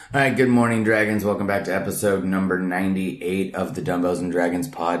All right, good morning, Dragons. Welcome back to episode number 98 of the Dumbbells and Dragons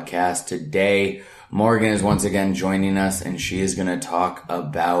podcast. Today, Morgan is once again joining us, and she is going to talk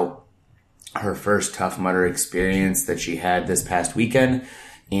about her first Tough Mudder experience that she had this past weekend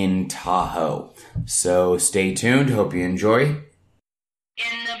in Tahoe. So stay tuned. Hope you enjoy. In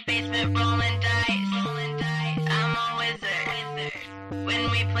the basement rolling dice, I'm a wizard.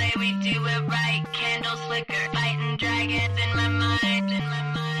 When we play, we do it right. Candles flicker, fighting dragons in my mind.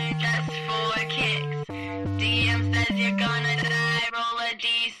 Just for kicks. DM says you're gonna die. Roll a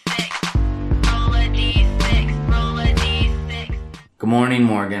d6. Roll a d6. Roll a d6. Good morning,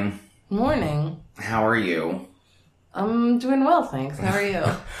 Morgan. Morning. How are you? I'm doing well, thanks. How are you?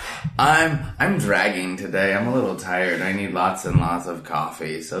 I'm dragging today. I'm a little tired. I need lots and lots of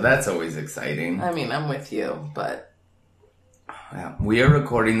coffee, so that's always exciting. I mean, I'm with you, but... Yeah, we are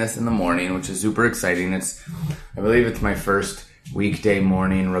recording this in the morning, which is super exciting. I believe it's my first weekday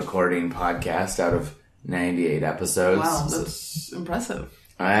morning recording podcast out of 98 episodes. Wow, that's impressive.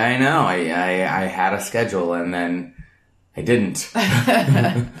 I know. I had a schedule and then I didn't.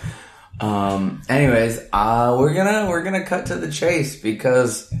 Anyways, we're gonna cut to the chase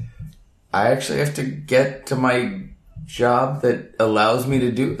because I actually have to get to my job that allows me to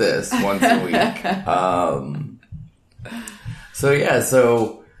do this once a week.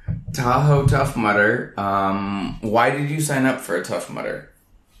 So Tahoe Tough Mudder. Why did you sign up for a Tough Mudder?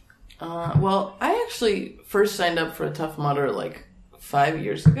 Well, I actually first signed up for a Tough Mudder like 5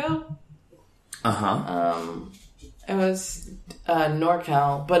 years ago. It was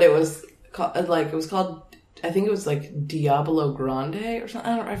NorCal, but it was called. I think it was like Diablo Grande or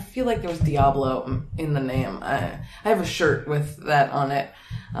something. I feel like there was Diablo in the name. I have a shirt with that on it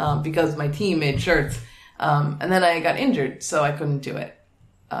because my team made shirts. And then I got injured, so I couldn't do it.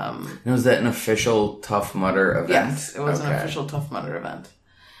 Was that an official Tough Mudder event? Yes, it was an official Tough Mudder event.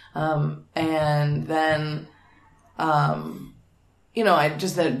 And then, I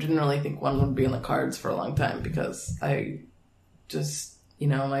just didn't really think one would be in the cards for a long time because I just,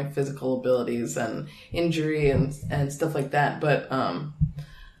 my physical abilities and injury and stuff like that. But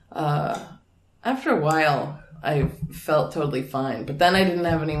after a while, I felt totally fine, but then I didn't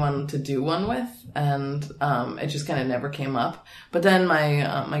have anyone to do one with, and it just kind of never came up. But then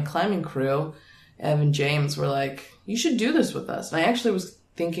my climbing crew, Ev and James, were like, "You should do this with us." And I actually was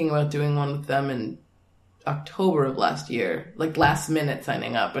thinking about doing one with them in October of last year, like last minute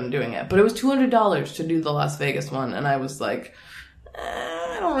signing up and doing it. But it was $200 to do the Las Vegas one, and I was like,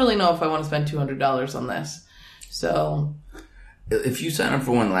 I don't really know if I want to spend $200 on this. So... If you sign up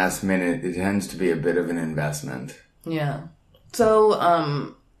for one last minute, it tends to be a bit of an investment. Yeah.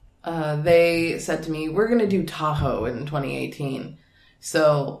 So, they said to me, we're going to do Tahoe in 2018.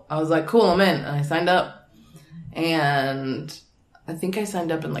 So I was like, cool, I'm in. And I signed up. And I think I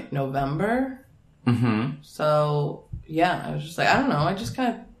signed up in like November. Mm-hmm. So, yeah, I was just like, I don't know. I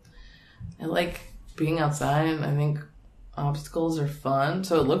like being outside, and I think obstacles are fun.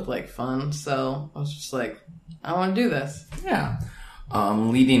 So it looked like fun. So I was just like, I want to do this. Yeah.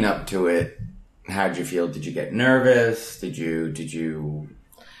 Leading up to it, how'd you feel? Did you get nervous? Did you?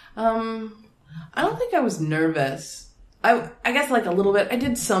 I don't think I was nervous. I guess like a little bit. I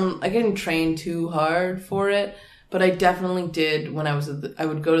didn't train too hard for it, but I definitely did when I was I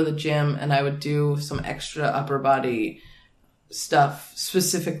would go to the gym and I would do some extra upper body stuff,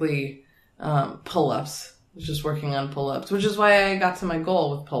 specifically, pull-ups. Was just working on pull-ups, which is why I got to my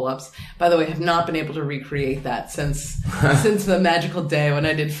goal with pull-ups. By the way, I have not been able to recreate that since the magical day when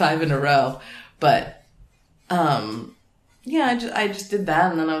I did 5 in a row. But, yeah, I just did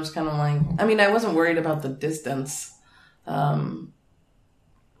that, and then I was kind of like, I wasn't worried about the distance, or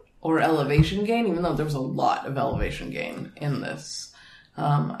elevation gain, even though there was a lot of elevation gain in this.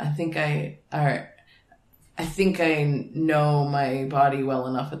 I think I know my body well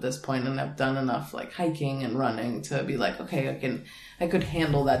enough at this point, and I've done enough like hiking and running to be like, okay, I could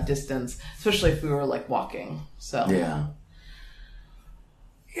handle that distance, especially if we were like walking. So yeah,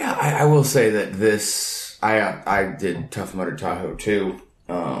 I will say that I did Tough Mudder Tahoe too,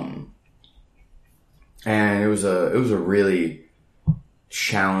 and it was a really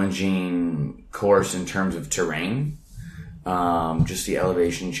challenging course in terms of terrain. Just the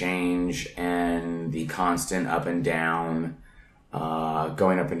elevation change and the constant up and down,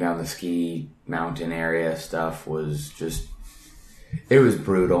 going up and down the ski mountain area stuff was it was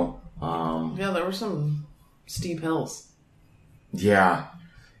brutal. Yeah, there were some steep hills. Yeah,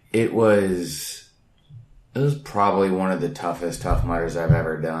 it was probably one of the toughest Tough Mudders I've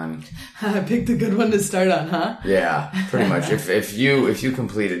ever done. I picked a good one to start on, huh? Yeah, pretty much. If you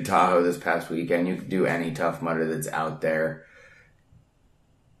completed Tahoe this past weekend, you could do any Tough Mudder that's out there.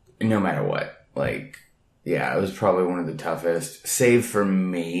 no matter what. Like, yeah, it was probably one of the toughest, save for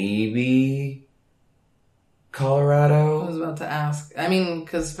maybe I Colorado. was about to ask. I mean,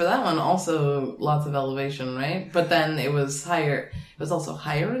 because for that one, also lots of elevation, right? But then it was higher. It was also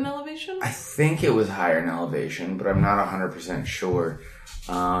higher in elevation? I think it was higher in elevation, but I'm not 100% sure.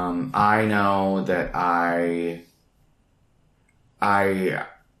 I know that I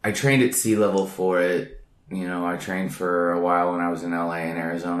trained at sea level for it. You know, I trained for a while when I was in LA and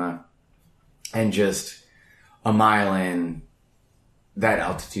Arizona. And just a mile in, that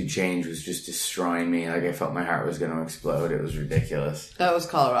altitude change was just destroying me. Like, I felt my heart was going to explode. It was ridiculous. That was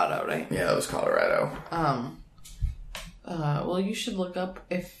Colorado, right? Yeah, that was Colorado. Well, you should look up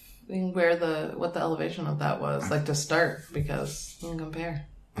what the elevation of that was, like, to start, because you can compare.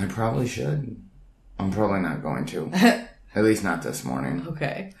 I probably should. I'm probably not going to. At least not this morning.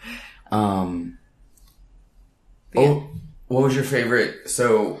 Okay. What was your favorite?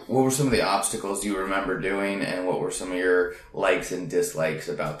 So, what were some of the obstacles you remember doing, and what were some of your likes and dislikes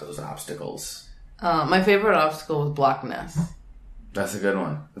about those obstacles? My favorite obstacle was Block Ness. That's a good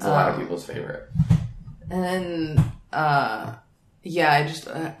one. It's a lot of people's favorite. And then, yeah,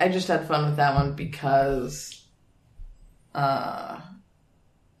 I just had fun with that one because, I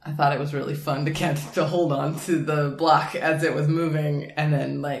thought it was really fun to hold on to the block as it was moving, and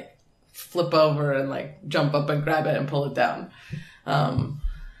then, like, flip over and, like, jump up and grab it and pull it down.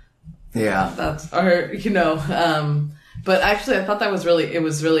 Yeah. But actually I thought that was really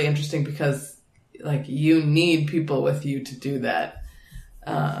interesting because, like, you need people with you to do that.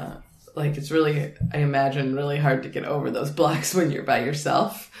 Like, it's really, I imagine, really hard to get over those blocks when you're by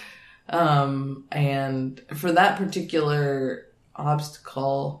yourself. And for that particular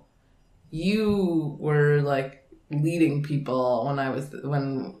obstacle, you were, like, leading people when I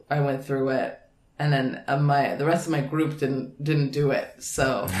went through it, and then the rest of my group didn't do it.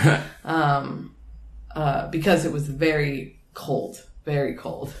 So, because it was very cold.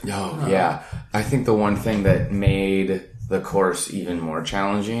 Oh, yeah. I think the one thing that made the course even more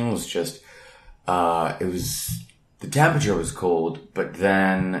challenging was just, the temperature was cold, but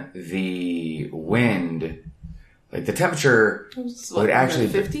then the wind, like, the temperature would actually...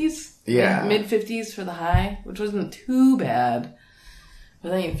 50s? Yeah. Mid-50s for the high, which wasn't too bad. But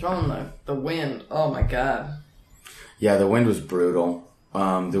then you throw in the wind. Oh, my God. Yeah, the wind was brutal.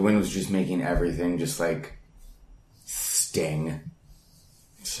 The wind was just making everything just, like, sting.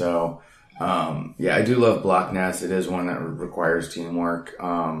 So, yeah, I do love Block Ness. It is one that requires teamwork.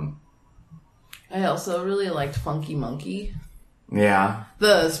 I also really liked Funky Monkey. Yeah.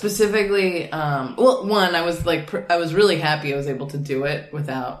 Specifically, one, I was really happy I was able to do it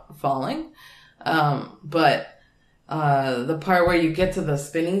without falling. But the part where you get to the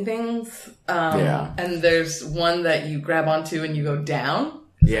spinning things, and there's one that you grab onto and you go down.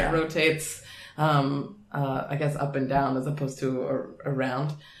 Yeah. It rotates, I guess up and down as opposed to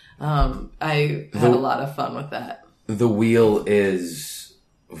around. I had a lot of fun with that. The wheel is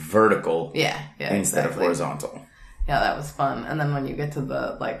vertical. Yeah, instead of horizontal. Yeah, that was fun. And then when you get to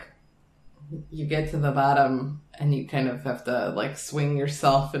the bottom and you kind of have to, like, swing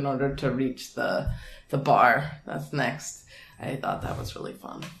yourself in order to reach the bar that's next. I thought that was really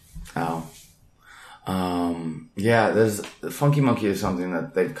fun. Oh. Yeah, Funky Monkey is something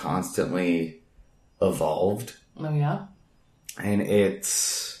that they've constantly evolved. Oh, yeah? And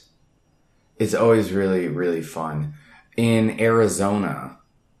it's always really, really fun. In Arizona,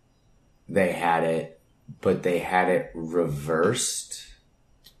 they had it, but they had it reversed.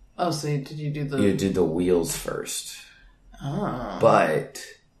 Oh, so did you do You did the wheels first. Oh. But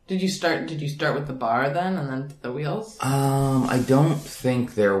did you start with the bar then and then the wheels? I don't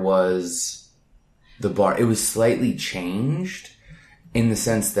think there was the bar. It was slightly changed in the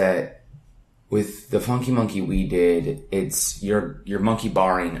sense that with the Funky Monkey we did, it's your monkey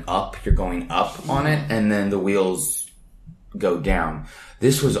barring up, you're going up on it, and then the wheels go down.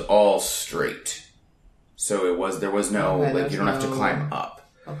 This was all straight. So there was no, you don't have to climb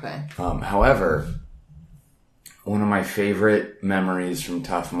up. Okay. However, one of my favorite memories from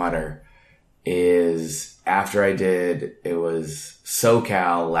Tough Mudder is after it was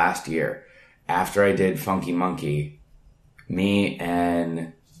SoCal last year, after I did Funky Monkey, me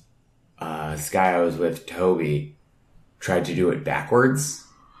and this guy I was with, Toby, tried to do it backwards,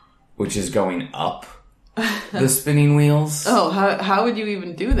 which is going up the spinning wheels. Oh, how would you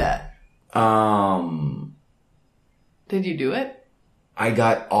even do that? Did you do it? I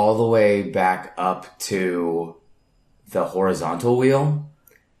got all the way back up to the horizontal wheel,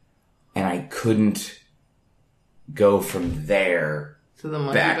 and I couldn't go from there to the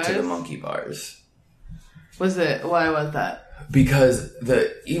monkey back bars? to the monkey bars. Why was that? Because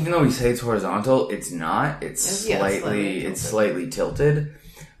even though we say it's horizontal, it's not. It's slightly tilted.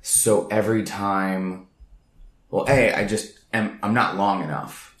 So every time, well, I'm not long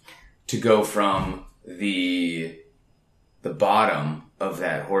enough to go from the bottom of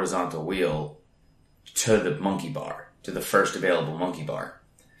that horizontal wheel to the monkey bar, to the first available monkey bar.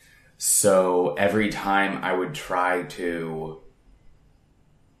 So every time I would try to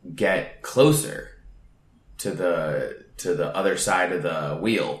get closer to the other side of the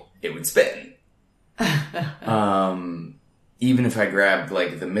wheel, it would spin. Even if I grabbed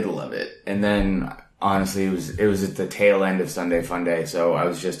like the middle of it. And then honestly it was at the tail end of Sunday Funday, so I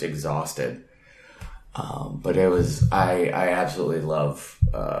was just exhausted. But I absolutely love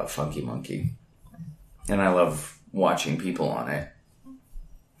Funky Monkey. And I love watching people on it.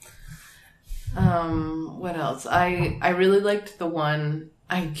 What else? I really liked the one,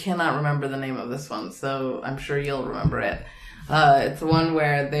 I cannot remember the name of this one, so I'm sure you'll remember it. It's the one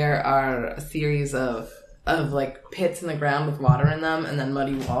where there are a series of like pits in the ground with water in them and then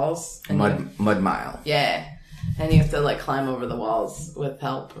muddy walls. And Mud Mile. Yeah. And you have to like climb over the walls with the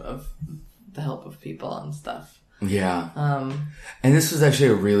help of people and stuff. Yeah. And this was actually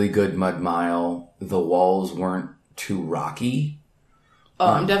a really good Mud Mile. The walls weren't too rocky. Oh,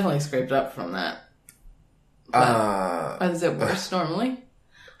 I'm definitely scraped up from that. But is it worse normally?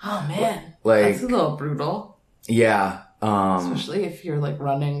 Oh man. Like, that's a little brutal. Yeah. Especially if you're like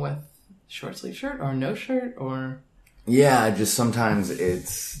running with short sleeve shirt or no shirt or... Yeah, just sometimes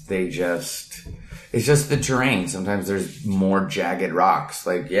it's just the terrain. Sometimes there's more jagged rocks.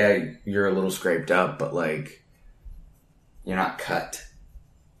 Like, yeah, you're a little scraped up, but like, you're not cut.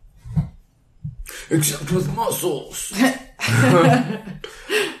 Except with muscles.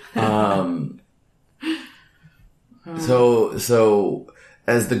 So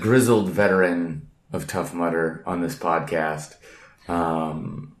as the grizzled veteran of Tough Mudder on this podcast,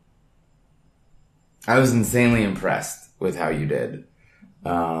 I was insanely impressed with how you did.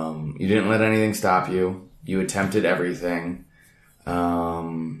 You didn't let anything stop you. You attempted everything.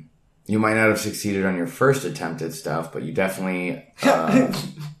 You might not have succeeded on your first attempt at stuff, but you definitely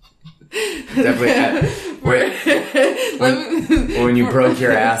when you broke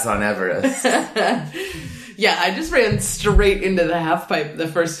your ass on Everest. Yeah, I just ran straight into the half pipe the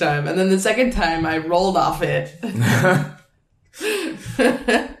first time, and then the second time I rolled off it.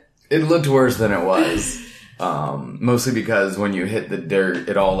 It looked worse than it was. Mostly because when you hit the dirt,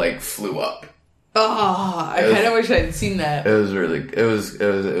 it all like flew up. Oh, I kind of wish I'd seen that. It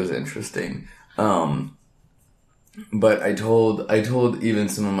was interesting. But I told even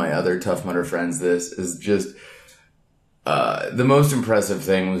some of my other Tough Mudder friends this is just, the most impressive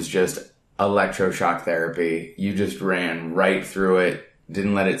thing was just electroshock therapy. You just ran right through it,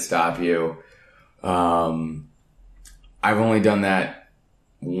 didn't let it stop you. I've only done that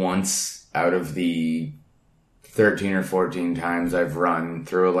once out of the 13 or 14 times I've run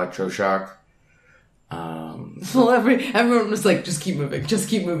through electroshock. Well, everyone was like, just keep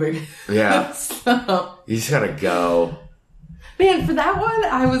moving. Yeah. So, you just gotta go. man, for that one,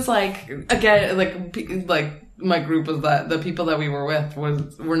 I was like, again, like my group was that the people that we were with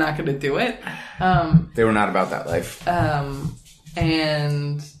were not going to do it. They were not about that life.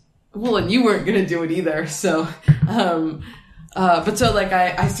 And you weren't going to do it either. So, but so like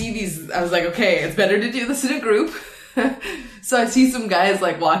I see these, I was like, okay, it's better to do this in a group. So I see some guys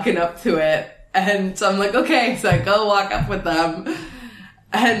like walking up to it. And so I'm like, okay, so I go walk up with them,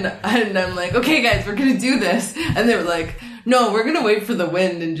 and I'm like, okay, guys, we're gonna do this. And they were like, no, we're gonna wait for the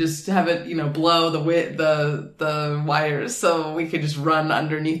wind and just have it, blow the wires, so we could just run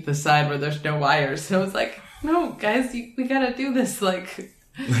underneath the side where there's no wires. And I was like, no, guys, we gotta do this, like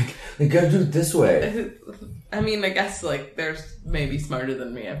we gotta do it this way. I mean, I guess like they're maybe smarter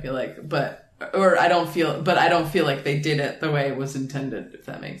than me, I feel like, I don't feel like they did it the way it was intended, if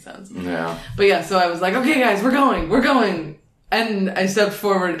that makes sense. Yeah. But yeah, so I was like, okay guys, we're going. And I stepped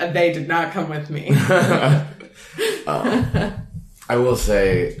forward and they did not come with me. I will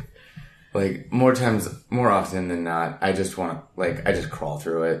say, like, more often than not, I just crawl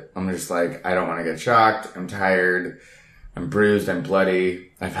through it. I'm just like, I don't want to get shocked. I'm tired. I'm bruised. I'm bloody.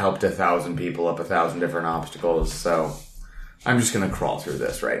 I've helped 1,000 people up 1,000 different obstacles. So I'm just going to crawl through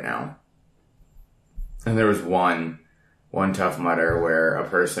this right now. And there was one Tough Mudder where a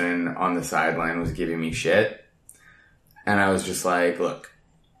person on the sideline was giving me shit. And I was just like, look,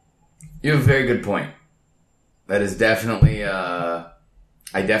 you have a very good point. That is definitely, I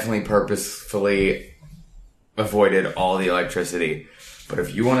definitely purposefully avoided all the electricity. But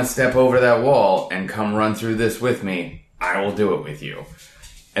if you want to step over that wall and come run through this with me, I will do it with you.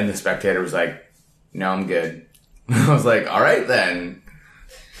 And the spectator was like, no, I'm good. I was like, all right then.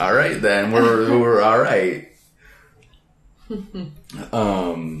 We're all right.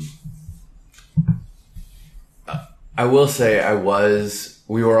 I will say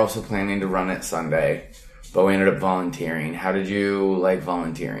we were also planning to run it Sunday, but we ended up volunteering. How did you like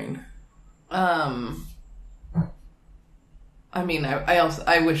volunteering? I mean,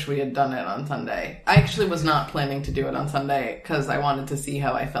 I wish we had done it on Sunday. I actually was not planning to do it on Sunday because I wanted to see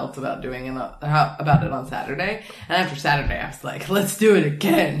how I felt about doing it about it on Saturday. And after Saturday, I was like, let's do it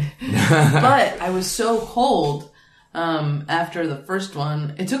again. But I was so cold after the first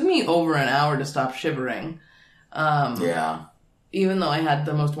one. It took me over an hour to stop shivering. Yeah. Even though I had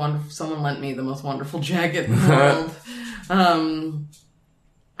someone lent me the most wonderful jacket in the world.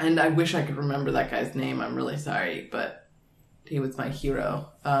 And I wish I could remember that guy's name. I'm really sorry, but he was my hero.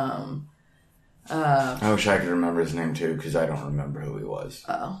 I wish I could remember his name too, because I don't remember who he was.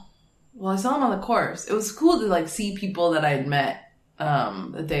 Oh. Well, I saw him on the course. It was cool to like see people that I had met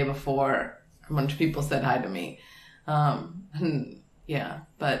the day before. A bunch of people said hi to me. And yeah,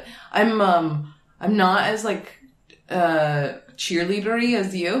 but I'm not as like cheerleadery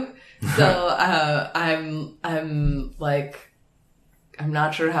as you. So I'm like, I'm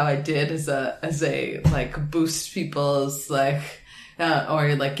not sure how I did as a like boost people's like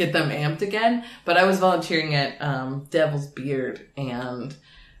or like get them amped again. But I was volunteering at Devil's Beard, and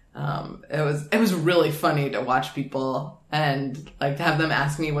it was really funny to watch people and like to have them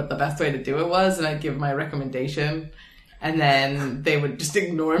ask me what the best way to do it was, and I'd give my recommendation, and then they would just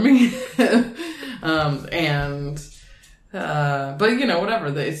ignore me. But you know, whatever.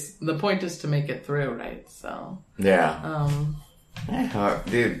 The point is to make it through, right? So yeah.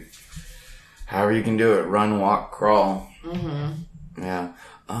 Dude, however you can do it, run, walk, crawl. Mm-hmm. Yeah.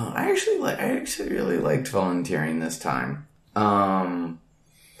 I actually really liked volunteering this time.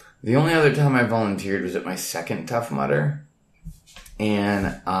 The only other time I volunteered was at my second Tough Mudder,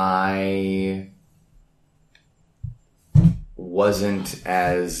 and I wasn't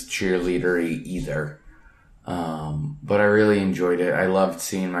as cheerleadery either. But I really enjoyed it. I loved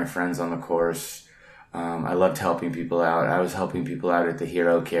seeing my friends on the course. I loved helping people out. I was helping people out at the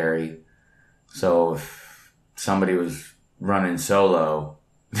hero carry. So if somebody was running solo,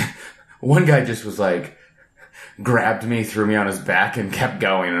 one guy just was like, grabbed me, threw me on his back, and kept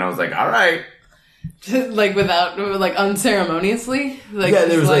going. And I was like, all right. Just like like unceremoniously? Like, yeah,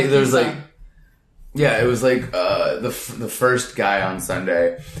 it was like the first guy on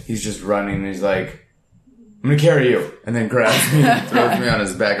Sunday. He's just running and he's like, I'm gonna carry you. And then grabs me and throws me on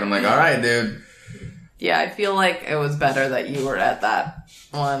his back. And I'm like, all right, dude. Yeah, I feel like it was better that you were at that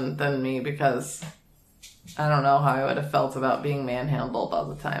one than me, because I don't know how I would have felt about being manhandled all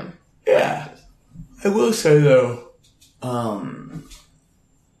the time. Yeah. I will say, though,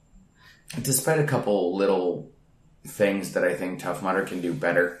 despite a couple little things that I think Tough Mudder can do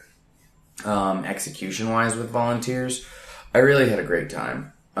better, execution-wise with volunteers, I really had a great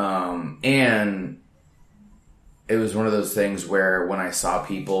time. And it was one of those things where when I saw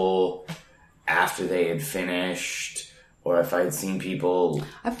people after they had finished, or if I'd seen people...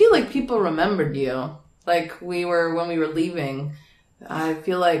 I feel like people remembered you. Like, when we were leaving, I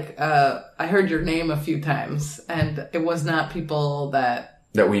feel like I heard your name a few times, and it was not people that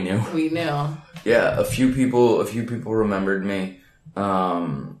we knew. We knew. Yeah, a few people remembered me,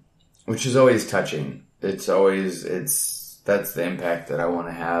 which is always touching. That's the impact that I want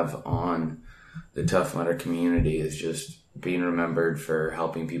to have on the Tough Mudder community, is just being remembered for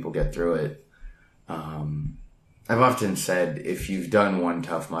helping people get through it. I've often said, if you've done one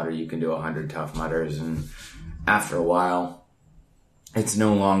Tough Mudder, you can do 100 Tough Mudders, and after a while, it's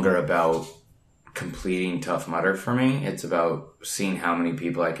no longer about completing Tough Mudder for me. It's about seeing how many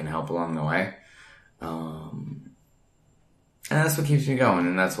people I can help along the way. And that's what keeps me going,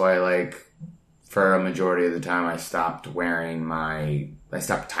 and that's why, like, for a majority of the time, I stopped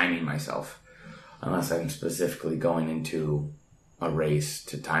timing myself, unless I'm specifically going into a race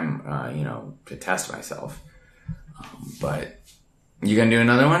to time, to test myself. But you gonna do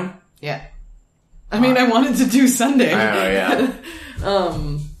another one? Yeah. I mean, I wanted to do Sunday. I know, yeah.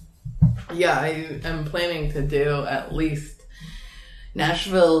 Yeah, I am planning to do at least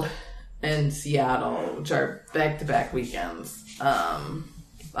Nashville and Seattle, which are back-to-back weekends. I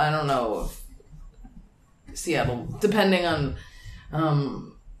don't know if Seattle, depending on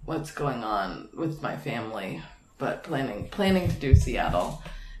what's going on with my family, but planning to do Seattle,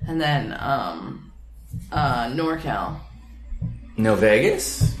 and then NorCal. No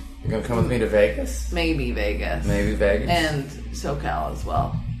Vegas? You're gonna come with me to Vegas? Maybe Vegas. And SoCal as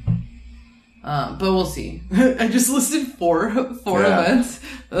well. But we'll see. I just listed four events.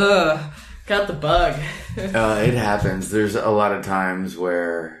 Got the bug. It happens. There's a lot of times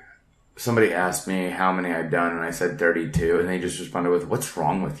where somebody asked me how many I'd done, and I said 32, and they just responded with, "What's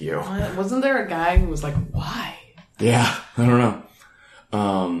wrong with you?" Wasn't there a guy who was like, "Why?" Yeah, I don't know.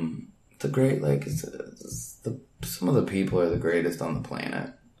 It's a great, some of the people are the greatest on the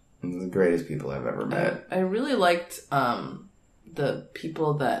planet. The greatest people I've ever met. I really liked the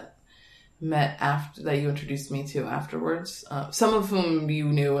people that met after that you introduced me to afterwards. Some of whom you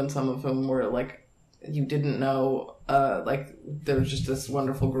knew, and some of whom were like you didn't know. There was just this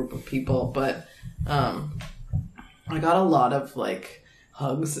wonderful group of people, but I got a lot of like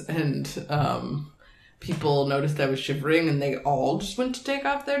hugs, and people noticed I was shivering, and they all just went to take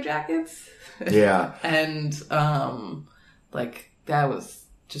off their jackets. Yeah, and that was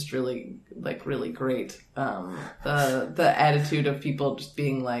just really great. The attitude of people just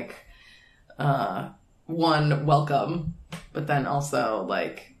being like, one, welcome, but then also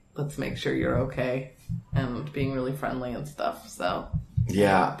like, let's make sure you're okay, and being really friendly and stuff. So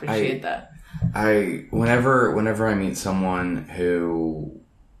yeah, I appreciate that. Whenever I meet someone who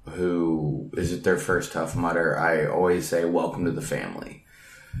is their first Tough Mudder, I always say, welcome to the family.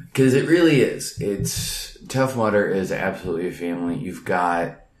 Because it really is. Tough Mudder is absolutely a family. You've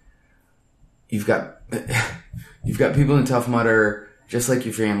got people in Tough Mudder just like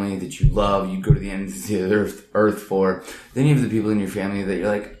your family that you love, you go to the end of the earth for. Then you have the people in your family that you're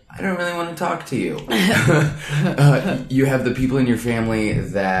like, I don't really want to talk to you. You have the people in your family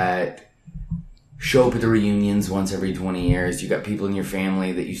that show up at the reunions once every 20 years. You got people in your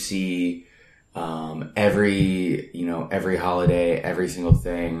family that you see every holiday, every single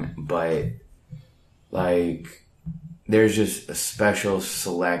thing. But like, there's just a special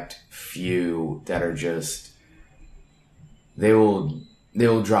select few that are just, they will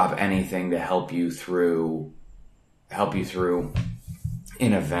drop anything to help you through an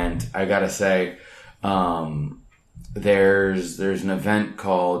event. I gotta say, there's an event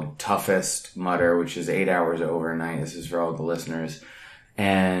called Toughest Mudder, which is 8 hours overnight. This is for all the listeners.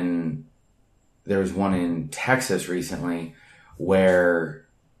 And there was one in Texas recently where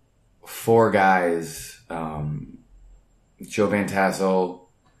 4 guys, Joe Van Tassel,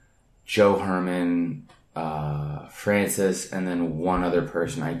 Joe Herman, Francis, and then one other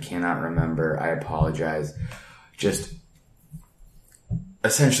person I cannot remember. I apologize. Just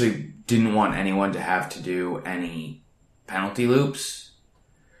essentially didn't want anyone to have to do any penalty loops.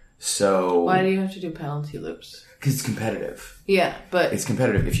 So why do you have to do penalty loops? Because it's competitive. Yeah, but it's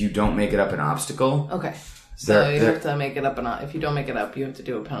competitive. If you don't make it up an obstacle, okay. So you have to make it up, if you don't make it up, you have to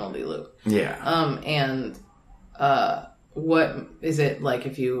do a penalty loop. Yeah. What is it like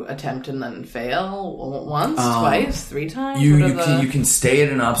if you attempt and then fail once, twice, 3 times? You can stay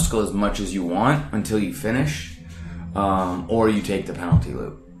at an obstacle as much as you want until you finish, or you take the penalty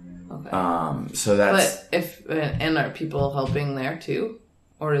loop. Okay. So that's. But are people helping there too,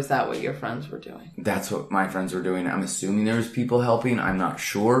 or is that what your friends were doing? That's what my friends were doing. I'm assuming there was people helping. I'm not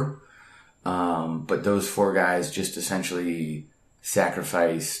sure, but those 4 guys just essentially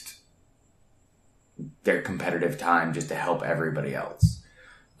sacrificed their competitive time just to help everybody else.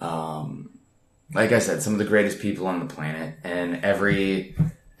 Like I said, some of the greatest people on the planet, and every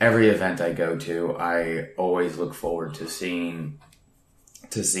event I go to, I always look forward to seeing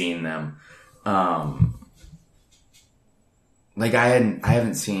them. Like I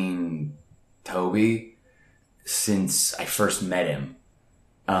haven't seen Toby since I first met him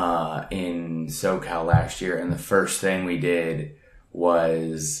in SoCal last year, and the first thing we did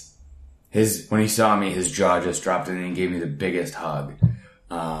was when he saw me, his jaw just dropped and he gave me the biggest hug.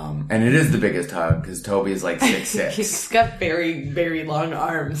 And it is the biggest hug because Toby is like 6'6". He's got very, very long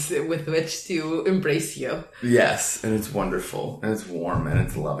arms with which to embrace you. Yes, and it's wonderful, and it's warm, and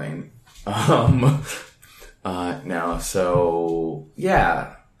it's loving. So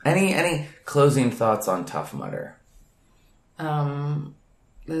yeah. Any closing thoughts on Tough Mudder?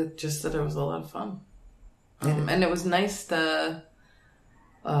 Just that it was a lot of fun, and it was nice to.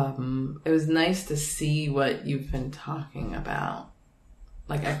 It was nice to see what you've been talking about,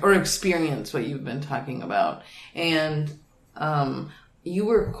 or experience what you've been talking about. And you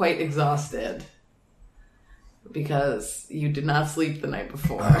were quite exhausted because you did not sleep the night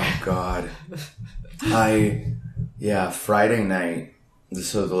before. Oh, God. Friday night,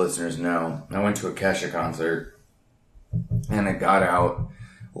 just so the listeners know, I went to a Kesha concert, and I got out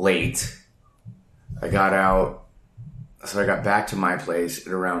late. So I got back to my place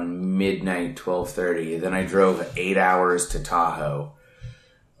at around midnight, 12:30. Then I drove 8 hours to Tahoe.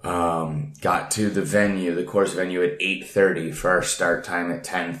 Got to the course venue at 8:30 for our start time at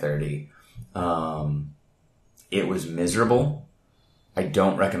 10:30. It was miserable. I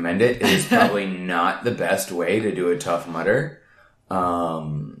don't recommend it. It is probably not the best way to do a Tough Mudder.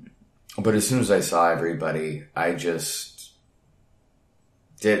 But as soon as I saw everybody, it's just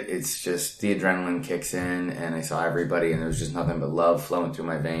the adrenaline kicks in, and I saw everybody, and there was just nothing but love flowing through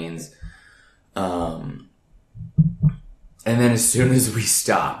my veins. And then as soon as we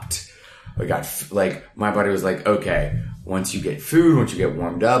stopped, I got, my body was like, okay, once you get food, once you get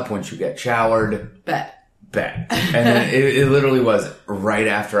warmed up, once you get showered. Bet. And then it literally was right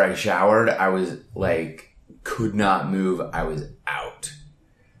after I showered, I was could not move. I was out.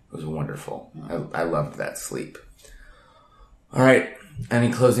 It was wonderful. I loved that sleep. All right.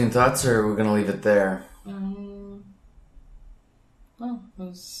 Any closing thoughts, or we're going to leave it there?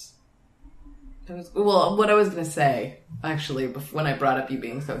 Well, what I was going to say, actually, when I brought up you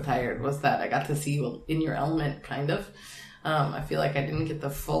being so tired, was that I got to see you in your element, kind of. I feel like I didn't get the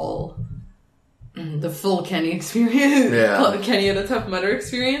full Kenny experience. Yeah. Kenny had a Tough Mudder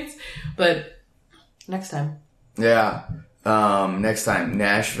experience. But next time. Yeah. Next time.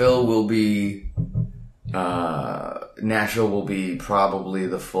 Nashville will be probably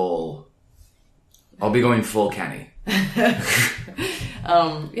the full... I'll be going full Kenny.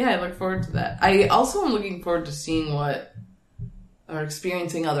 I look forward to that. I also am looking forward to seeing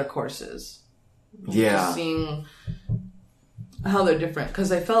experiencing other courses. Yeah. Seeing how they're different.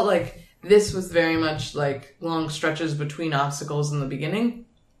 Because I felt like this was very much like long stretches between obstacles in the beginning.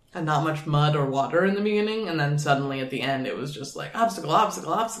 And not much mud or water in the beginning. And then suddenly at the end it was just like obstacle,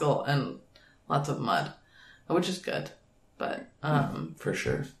 obstacle, obstacle. And lots of mud. Which is good. But, for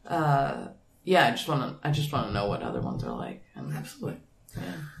sure. Yeah, I just want to know what other ones are like. And absolutely.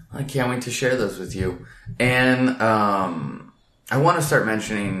 Yeah. I can't wait to share those with you. And I want to start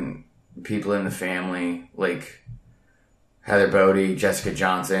mentioning people in the family, like Heather Bodie, Jessica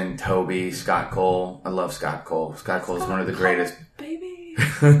Johnson, Toby, Scott Cole. I love Scott Cole. Scott Cole is one of the greatest. Baby.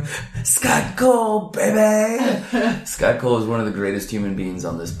 Scott Cole, baby. Scott Cole is one of the greatest human beings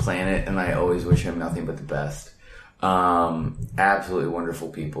on this planet, and I always wish him nothing but the best. Absolutely wonderful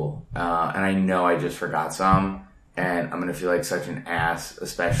people. And I know I just forgot some, and I'm going to feel like such an ass,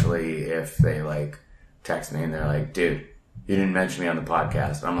 especially if they text me and they're like, dude, you didn't mention me on the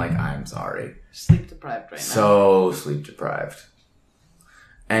podcast. I'm like, I'm sorry. Sleep deprived right now. So sleep deprived.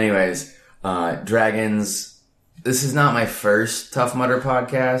 Anyways, Dragons, this is not my first Tough Mudder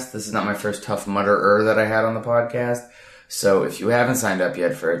podcast. This is not my first Tough Mudderer that I had on the podcast. So if you haven't signed up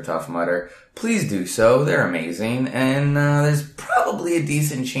yet for a Tough Mudder, please do so. They're amazing. And there's probably a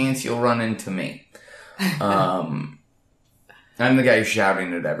decent chance you'll run into me. I'm the guy who's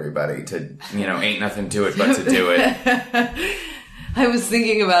shouting at everybody to, ain't nothing to it but to do it. I was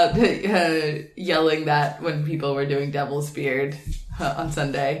thinking about yelling that when people were doing Devil's Beard on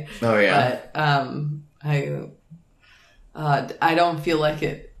Sunday. Oh, yeah. But I don't feel like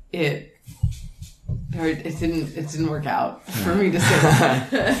it didn't work out for me to say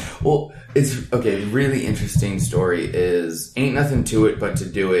that. Well, it's okay. Really interesting story is Ain't Nothing to It But to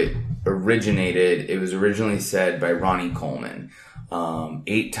Do It it was originally said by Ronnie Coleman,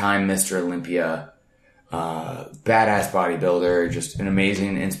 8-time Mr. Olympia, badass bodybuilder, just an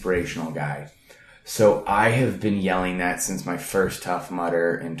amazing, inspirational guy. So I have been yelling that since my first Tough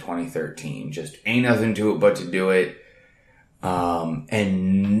Mudder in 2013. Just ain't nothing to it but to do it.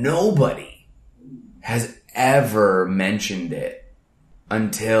 And nobody has ever mentioned it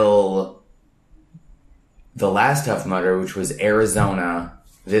until the last Tough Mudder, which was Arizona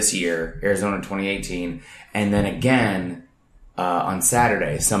this year, Arizona 2018. And then again, on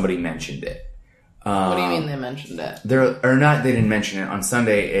Saturday, somebody mentioned it. What do you mean they mentioned it? They didn't mention it. On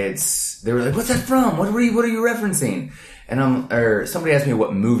Sunday, they were like, what's that from? What are you referencing? And somebody asked me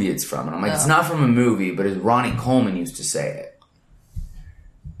what movie it's from. And I'm like, It's not from a movie, but Ronnie Coleman used to say it.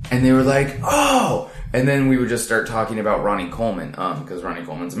 And they were like, oh! And then we would just start talking about Ronnie Coleman, because Ronnie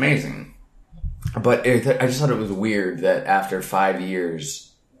Coleman's amazing. But I just thought it was weird that after 5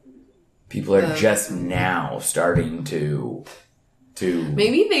 years, people are just now starting to...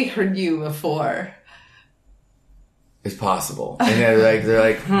 Maybe they heard you before. It's possible. And they're like,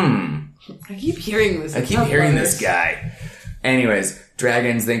 I keep hearing this. I keep hearing this guy. Anyways,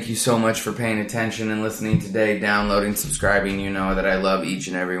 Dragons, thank you so much for paying attention and listening today, downloading, subscribing. You know that I love each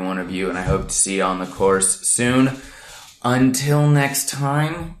and every one of you, and I hope to see you on the course soon. Until next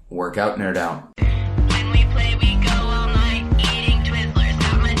time, work out, nerd out. When we play, we go all night, eating Twizzlers,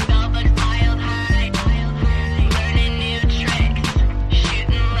 got my spell books piled high, learning new tricks,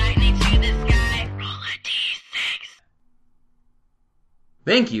 shooting lightning to the sky, roll a d6.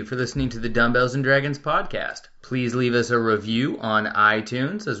 Thank you for listening to the Dumbbells and Dragons podcast. Please leave us a review on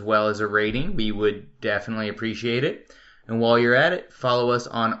iTunes as well as a rating. We would definitely appreciate it. And while you're at it, follow us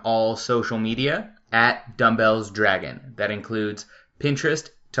on all social media at Dumbbells Dragon. That includes Pinterest,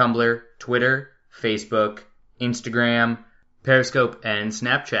 Tumblr, Twitter, Facebook, Instagram, Periscope, and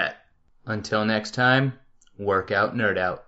Snapchat. Until next time, work out, nerd out.